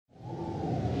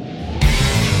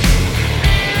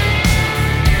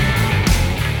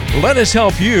Let us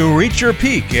help you reach your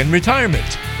peak in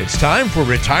retirement. It's time for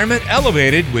Retirement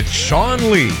Elevated with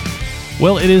Sean Lee.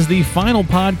 Well, it is the final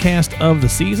podcast of the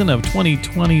season of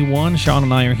 2021. Sean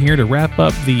and I are here to wrap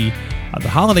up the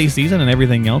holiday season and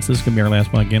everything else. This is going to be our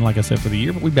last one again, like I said, for the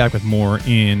year. But we'll be back with more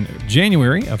in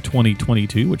January of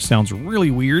 2022, which sounds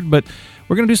really weird. But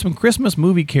we're going to do some Christmas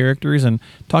movie characters and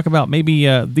talk about maybe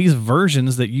these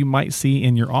versions that you might see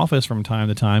in your office from time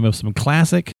to time of some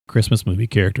classic Christmas movie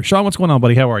characters. Sean, what's going on,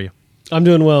 buddy? How are you? I'm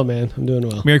doing well, man. I'm doing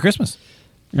well. Merry Christmas.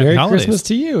 Merry Christmas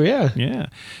to you, yeah. Yeah.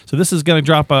 So this is going to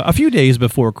drop a few days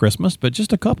before Christmas, but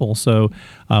just a couple. So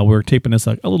we're taping this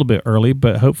a little bit early,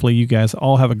 but hopefully you guys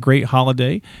all have a great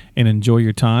holiday and enjoy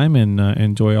your time and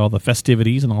enjoy all the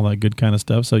festivities and all that good kind of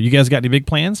stuff. So you guys got any big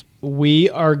plans? We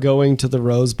are going to the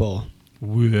Rose Bowl.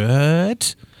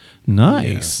 What? Nice.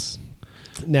 Yes.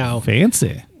 Now,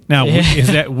 fancy. Now, is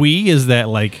that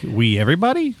like we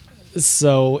everybody?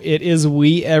 So it is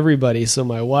we everybody. So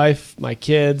my wife, my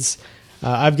kids.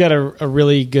 I've got a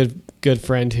really good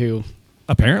friend who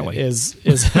apparently is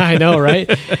I know, right?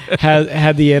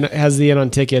 has the in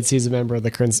on tickets. He's a member of the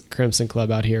Crimson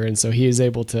Club out here, and so he is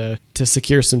able to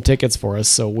secure some tickets for us.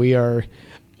 So we're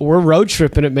road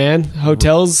tripping it, man.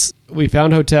 Hotels, we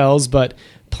found hotels, but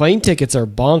plane tickets are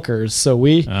bonkers. So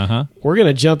we're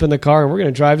gonna jump in the car and we're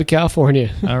gonna drive to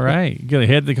California. All right, you're gonna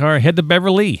head to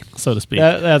Beverly, so to speak.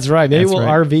 That's right. Maybe we'll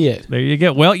RV it. There you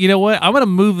go. Well, you know what? I'm gonna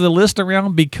move the list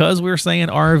around because we're saying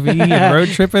RV and road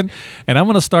tripping, and I'm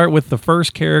gonna start with the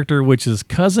first character, which is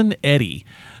Cousin Eddie.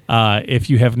 If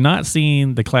you have not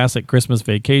seen the classic Christmas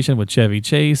Vacation with Chevy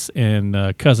Chase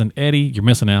and Cousin Eddie, you're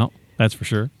missing out. That's for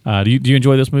sure. Do you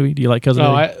enjoy this movie? Do you like Cousin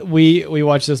Eddie? We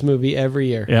watch this movie every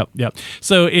year. Yep.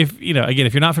 So if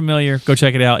you're not familiar, go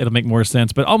check it out. It'll make more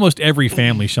sense. But almost every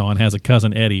family, Sean, has a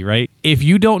Cousin Eddie, right? If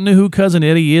you don't know who Cousin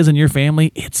Eddie is in your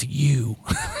family, it's you.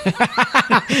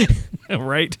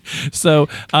 Right? So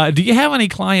do you have any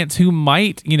clients who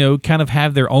might, kind of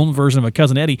have their own version of a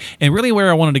Cousin Eddie? And really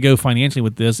where I wanted to go financially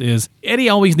with this is Eddie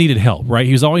always needed help, right?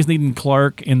 He was always needing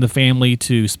Clark in the family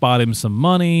to spot him some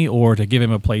money or to give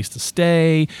him a place to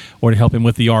stay or to help him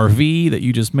with the RV that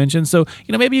you just mentioned. So,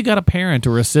 maybe you got a parent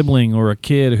or a sibling or a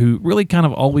kid who really kind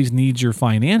of always needs your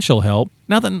financial help.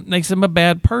 Not that makes him a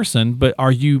bad person, but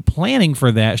are you planning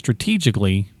for that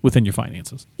strategically within your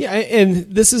finances? Yeah, and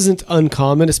this isn't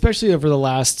uncommon, especially over the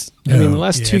last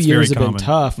 2 years have been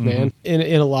tough, man,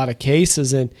 in a lot of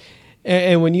cases.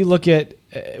 And when you look at,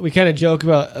 we kind of joke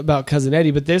about Cousin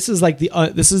Eddie, but this is like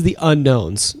this is the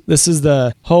unknowns. This is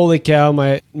the holy cow,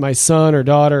 my son or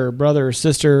daughter or brother or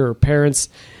sister or parents,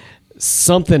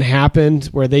 something happened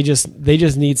where they just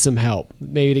need some help,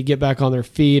 maybe to get back on their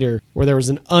feet, or where there was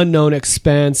an unknown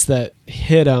expense that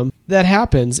hit them. That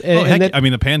happens.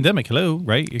 The pandemic,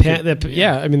 right?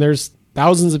 There's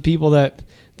thousands of people that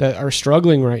are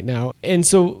struggling right now. And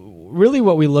so really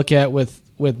what we look at with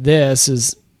this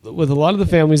is, with a lot of the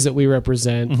families that we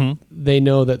represent, they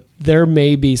know that there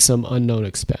may be some unknown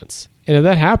expense. And if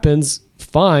that happens,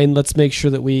 fine, let's make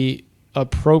sure that we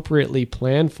appropriately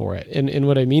plan for it. And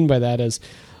what I mean by that is,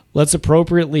 let's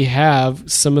appropriately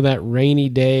have some of that rainy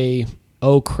day,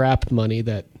 oh crap money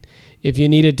that if you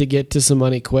needed to get to some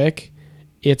money quick,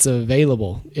 it's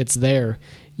available. It's there.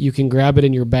 You can grab it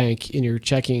in your bank, in your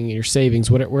checking, in your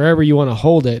savings, wherever you want to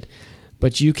hold it,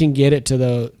 but you can get it to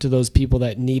those people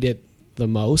that need it the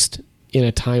most in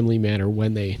a timely manner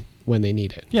when they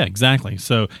need it. Yeah, exactly.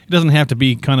 So it doesn't have to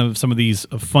be kind of some of these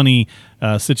funny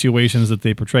situations that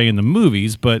they portray in the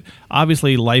movies, but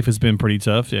obviously life has been pretty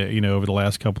tough, over the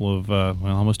last couple of,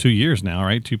 almost 2 years now,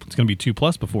 right? It's going to be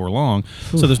 2+ before long.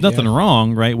 So there's nothing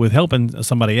wrong, right, with helping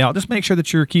somebody out. Just make sure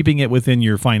that you're keeping it within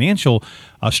your financial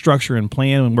structure and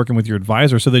plan and working with your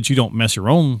advisor so that you don't mess your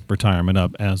own retirement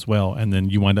up as well, and then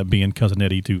you wind up being Cousin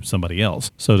Eddie to somebody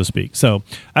else, so to speak. So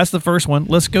that's the first one.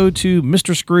 Let's go to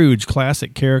Mr. Scrooge,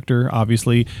 classic character,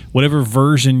 obviously, whatever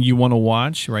version you want to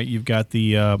watch, right? You've got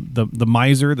the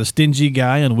miser, the stingy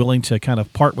guy, unwilling to kind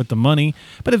of part with the money,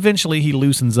 but eventually he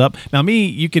loosens up. Now,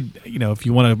 you could, if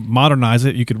you want to modernize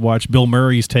it, you could watch Bill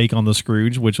Murray's take on the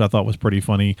Scrooge, which I thought was pretty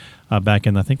funny back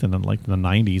in, I think, the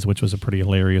 90s, which was a pretty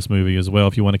hilarious movie as well,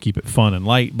 if you want to keep it fun and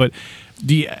light. But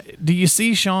do you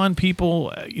see, Sean,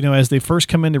 people, as they first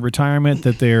come into retirement,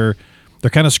 that they're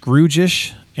kind of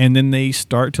Scrooge-ish, and then they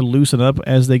start to loosen up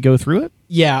as they go through it?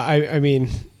 Yeah, I mean...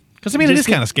 Because, it is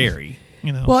kind of scary.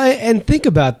 Well, and think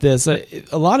about this.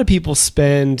 A lot of people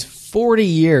spend 40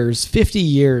 years, 50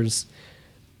 years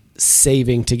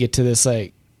saving to get to this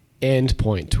end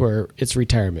point where it's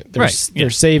retirement. They're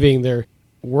saving, they're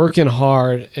working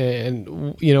hard,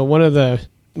 and one of the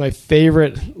my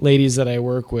favorite ladies that I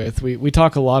work with, we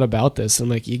talk a lot about this. I'm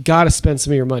like, you got to spend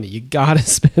some of your money. You got to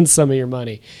spend some of your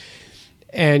money.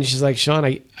 And she's like, Sean,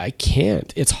 I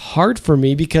can't. It's hard for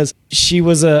me because she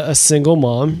was a single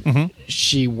mom. Mm-hmm.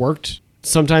 She worked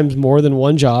sometimes more than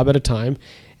one job at a time.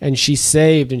 And she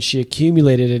saved and she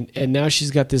accumulated. And now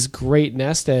she's got this great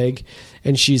nest egg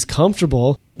and she's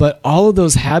comfortable. But all of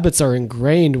those habits are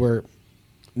ingrained where,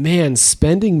 man,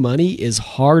 spending money is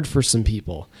hard for some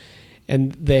people.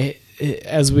 And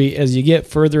as you get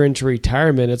further into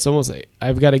retirement, it's almost like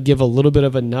I've got to give a little bit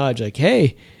of a nudge, like,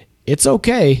 hey, it's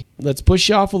okay. Let's push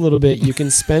you off a little bit. You can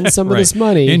spend some right. of this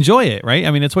money. Enjoy it, right?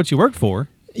 I mean, it's what you worked for.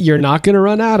 You're not going to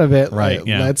run out of it. Right.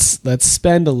 Yeah. Let's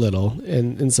spend a little.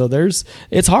 And so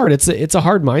it's hard. It's a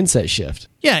hard mindset shift.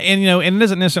 Yeah, and and it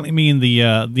doesn't necessarily mean the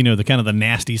the kind of the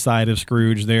nasty side of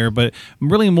Scrooge there, but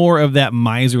really more of that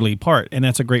miserly part. And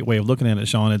that's a great way of looking at it,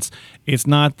 Sean. It's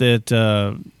not that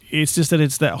it's just that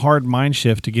it's that hard mind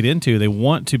shift to get into. They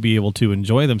want to be able to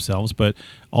enjoy themselves, but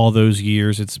all those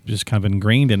years it's just kind of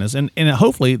ingrained in us. And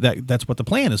hopefully that's what the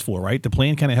plan is for, right? The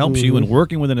plan kind of helps you, and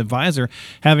working with an advisor,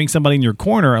 having somebody in your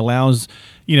corner allows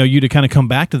you to kind of come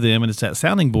back to them, and it's that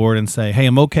sounding board and say, hey,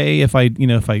 I'm okay if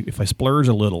I splurge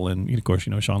a little. And of course,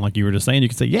 Sean, like you were just saying, you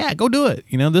can say, yeah, go do it.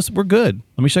 We're good.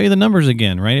 Let me show you the numbers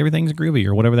again, right? Everything's groovy,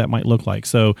 or whatever that might look like.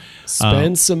 So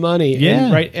spend some money. Yeah.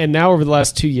 And, right. And now over the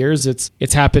last 2 years,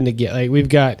 it's happened to get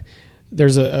like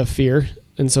there's a fear.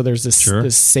 And so there's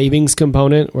this savings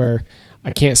component where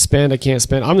I can't spend.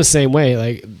 I'm the same way.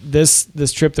 Like this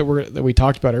trip that we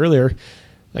talked about earlier,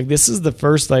 like this is the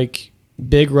first like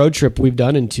big road trip we've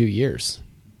done in 2 years.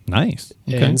 Nice.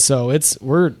 Okay. And so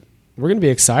we're going to be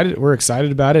excited. We're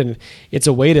excited about it. And it's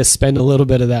a way to spend a little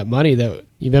bit of that money that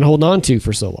you've been holding on to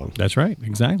for so long. That's right.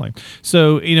 Exactly.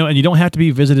 So, and you don't have to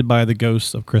be visited by the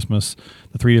ghosts of Christmas,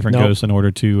 the 3 different ghosts, in order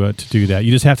to do that.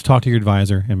 You just have to talk to your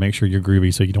advisor and make sure you're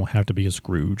groovy so you don't have to be a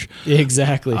Scrooge.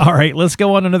 Exactly. All right, let's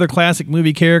go on to another classic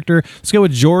movie character. Let's go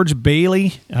with George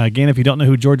Bailey. Again, if you don't know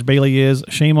who George Bailey is,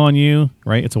 shame on you,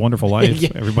 right? It's a Wonderful Life. Yeah,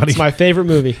 Everybody, it's my favorite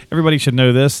movie. Everybody should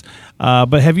know this.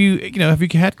 But have you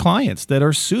had clients that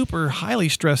are super highly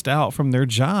stressed out from their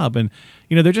job, and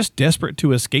they're just desperate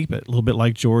to escape it, a little bit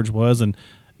like George was, and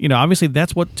obviously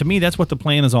that's what the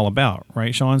plan is all about,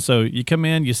 right, Sean? So you come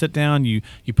in, you sit down, you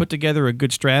put together a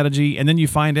good strategy, and then you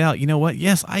find out,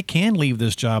 yes, I can leave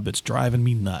this job that's driving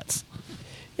me nuts.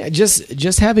 Yeah,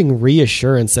 just having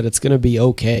reassurance that it's going to be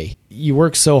okay. You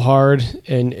work so hard,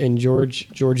 and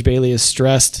George Bailey is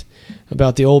stressed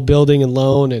about the old building and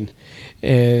loan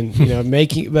and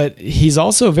making, but he's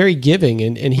also very giving,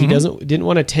 and he didn't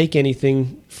want to take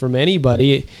anything from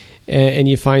anybody, and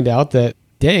you find out that,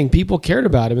 dang, people cared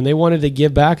about him and they wanted to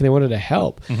give back and they wanted to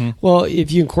help. Well,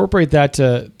 if you incorporate that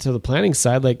to the planning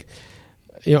side, like,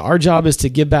 our job is to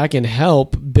give back and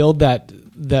help build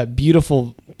that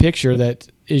beautiful picture that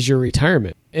is your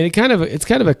retirement. And it's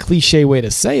kind of a cliche way to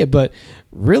say it, but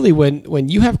really when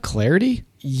you have clarity,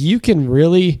 you can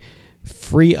really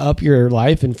free up your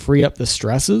life and free up the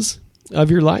stresses of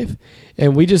your life.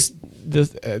 And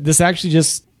this actually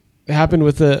just happened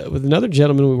with another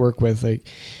gentleman we work with. Like,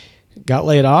 got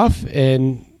laid off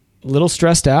and a little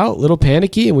stressed out, a little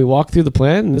panicky, and we walked through the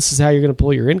plan, and this is how you're going to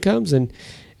pull your incomes, and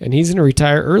he's going to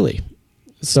retire early.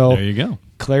 So there you go.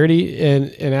 Clarity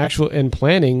and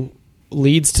planning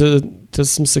leads to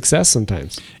some success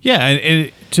sometimes. Yeah,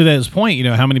 and to this point,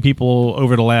 how many people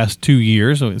over the last 2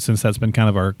 years, since that's been kind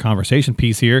of our conversation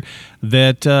piece here,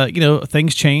 that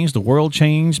things changed, the world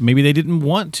changed. Maybe they didn't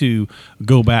want to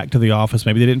go back to the office.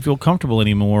 Maybe they didn't feel comfortable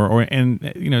anymore, and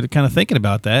kind of thinking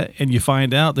about that, and you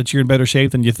find out that you're in better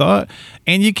shape than you thought,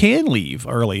 and you can leave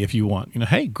early if you want.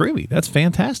 Hey, groovy, that's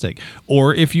fantastic.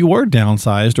 Or if you were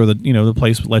downsized, or the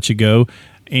place let you go,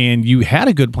 and you had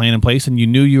a good plan in place and you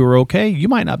knew you were okay, you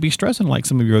might not be stressing like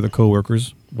some of your other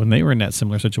coworkers when they were in that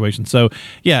similar situation. So,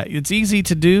 yeah, it's easy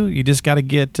to do. You just got to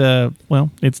get,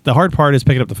 it's the hard part is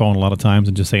picking up the phone a lot of times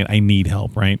and just saying, I need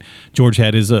help, right? George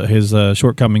had his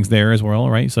shortcomings there as well,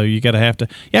 right? So you have to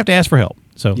ask for help.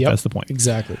 So that's the point.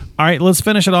 Exactly. All right, let's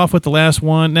finish it off with the last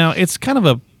one. Now, it's kind of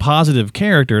a positive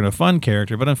character and a fun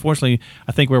character, but unfortunately,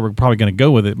 I think where we're probably going to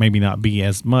go with it maybe not be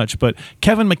as much. But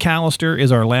Kevin McAllister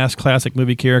is our last classic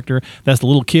movie character. That's the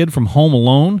little kid from Home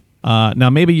Alone. Now,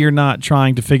 maybe you're not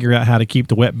trying to figure out how to keep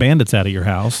the wet bandits out of your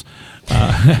house,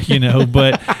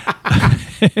 but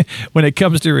when it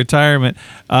comes to retirement,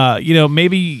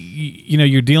 maybe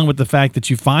you're dealing with the fact that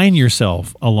you find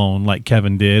yourself alone, like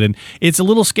Kevin did, and it's a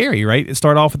little scary, right? It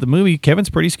started off with the movie. Kevin's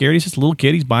pretty scared. He's just a little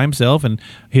kid. He's by himself, and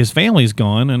his family's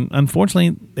gone. And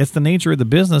unfortunately, it's the nature of the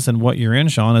business and what you're in,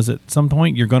 Sean. Is at some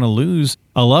point you're going to lose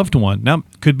a loved one. Now,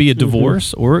 it could be a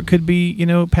divorce, or it could be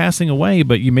passing away.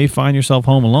 But you may find yourself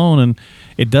home alone, and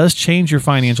it does change your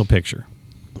financial picture.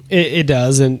 It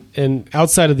does, and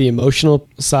outside of the emotional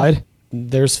side,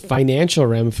 there's financial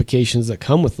ramifications that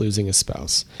come with losing a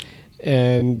spouse.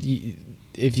 And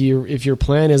if your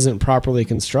plan isn't properly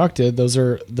constructed, those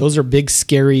are big,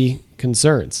 scary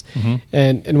concerns.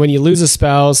 And when you lose a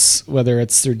spouse, whether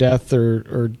it's through death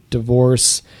or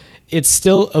divorce, it's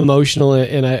still emotional.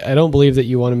 And I don't believe that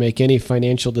you want to make any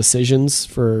financial decisions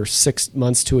for 6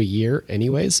 months to a year,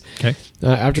 anyways. Okay.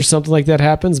 After something like that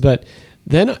happens, but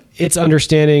then it's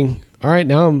understanding, all right,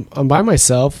 now I'm by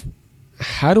myself.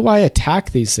 How do I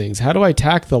attack these things? How do I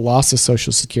attack the loss of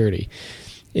Social Security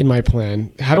in my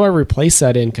plan? How do I replace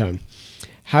that income?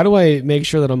 How do I make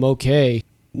sure that I'm okay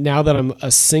now that I'm a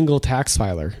single tax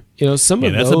filer? That's a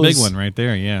big one right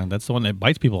there. Yeah, that's the one that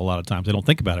bites people a lot of times. They don't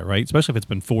think about it, right? Especially if it's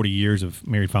been 40 years of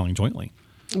married filing jointly.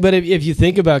 But if you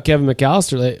think about Kevin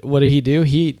McAllister, what did he do?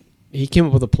 He came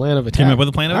up with a plan of attack.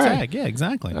 Right. Yeah,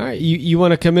 exactly. All right, you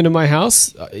want to come into my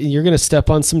house? You're going to step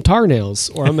on some tar nails,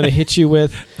 or I'm going to hit you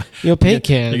with, paint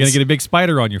cans. You're going to get a big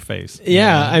spider on your face.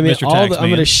 Yeah, I'm going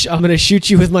to shoot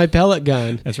you with my pellet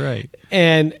gun. That's right.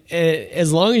 And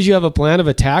as long as you have a plan of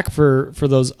attack for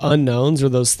those unknowns or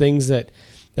those things that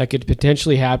could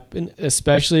potentially happen,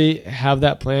 especially have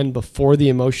that plan before the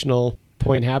emotional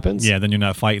point happens. Yeah, then you're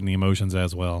not fighting the emotions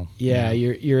as well. Yeah.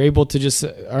 You're able to just,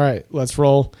 all right, let's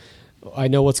roll. I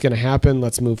know what's going to happen.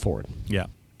 Let's move forward. Yeah.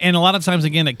 And a lot of times,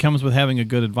 again, it comes with having a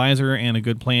good advisor and a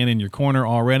good plan in your corner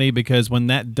already, because when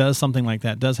something like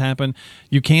that does happen,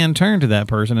 you can turn to that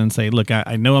person and say, look,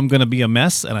 I know I'm going to be a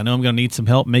mess, and I know I'm going to need some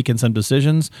help making some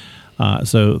decisions.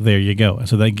 So there you go.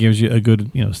 So that gives you a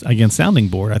good, again, sounding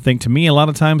board. I think to me, a lot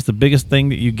of times the biggest thing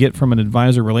that you get from an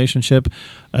advisor relationship,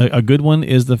 a good one,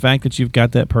 is the fact that you've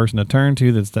got that person to turn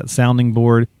to, that's that sounding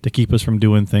board to keep us from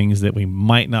doing things that we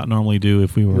might not normally do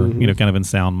if we were, kind of in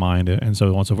sound mind, and so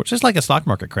on and so forth. Just like a stock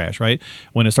market crash, right?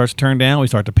 When it starts to turn down, we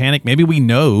start to panic. Maybe we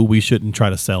know we shouldn't try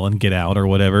to sell and get out or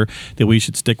whatever, that we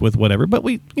should stick with whatever, but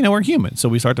we, we're human. So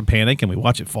we start to panic and we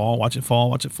watch it fall.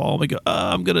 We go,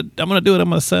 I'm going to do it. I'm going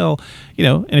to sell.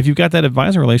 And if you've got that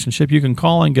advisor relationship, you can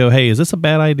call and go, hey, is this a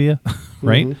bad idea?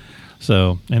 Right?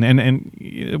 So,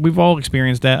 and we've all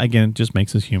experienced that. Again, it just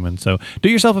makes us human. So do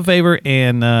yourself a favor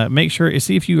and make sure,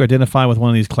 see if you identify with one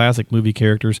of these classic movie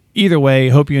characters. Either way,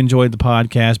 hope you enjoyed the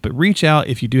podcast, but reach out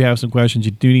if you do have some questions,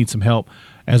 you do need some help.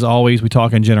 As always, we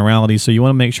talk in generalities, so you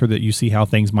want to make sure that you see how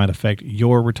things might affect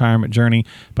your retirement journey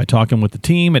by talking with the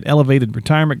team at Elevated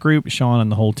Retirement Group, Sean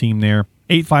and the whole team there.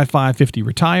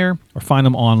 855-50-RETIRE, or find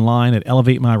them online at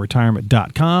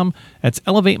elevatemyretirement.com. That's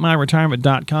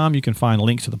elevatemyretirement.com. You can find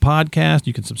links to the podcast.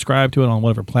 You can subscribe to it on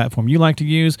whatever platform you like to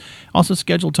use. Also,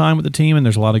 schedule time with the team, and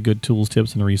there's a lot of good tools,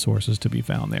 tips, and resources to be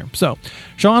found there. So,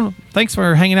 Sean, thanks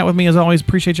for hanging out with me as always.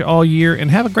 Appreciate you all year,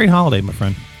 and have a great holiday, my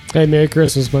friend. Hey, Merry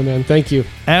Christmas, my man. Thank you.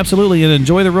 Absolutely, and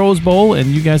enjoy the Rose Bowl,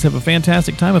 and you guys have a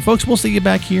fantastic time. And folks, we'll see you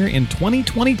back here in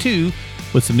 2022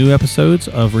 with some new episodes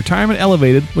of Retirement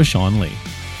Elevated with Sean Lee.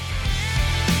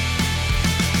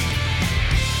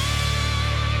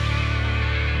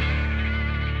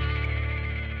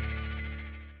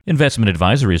 Investment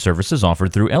advisory services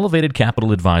offered through Elevated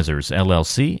Capital Advisors,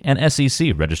 LLC, and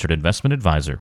SEC Registered Investment Advisor.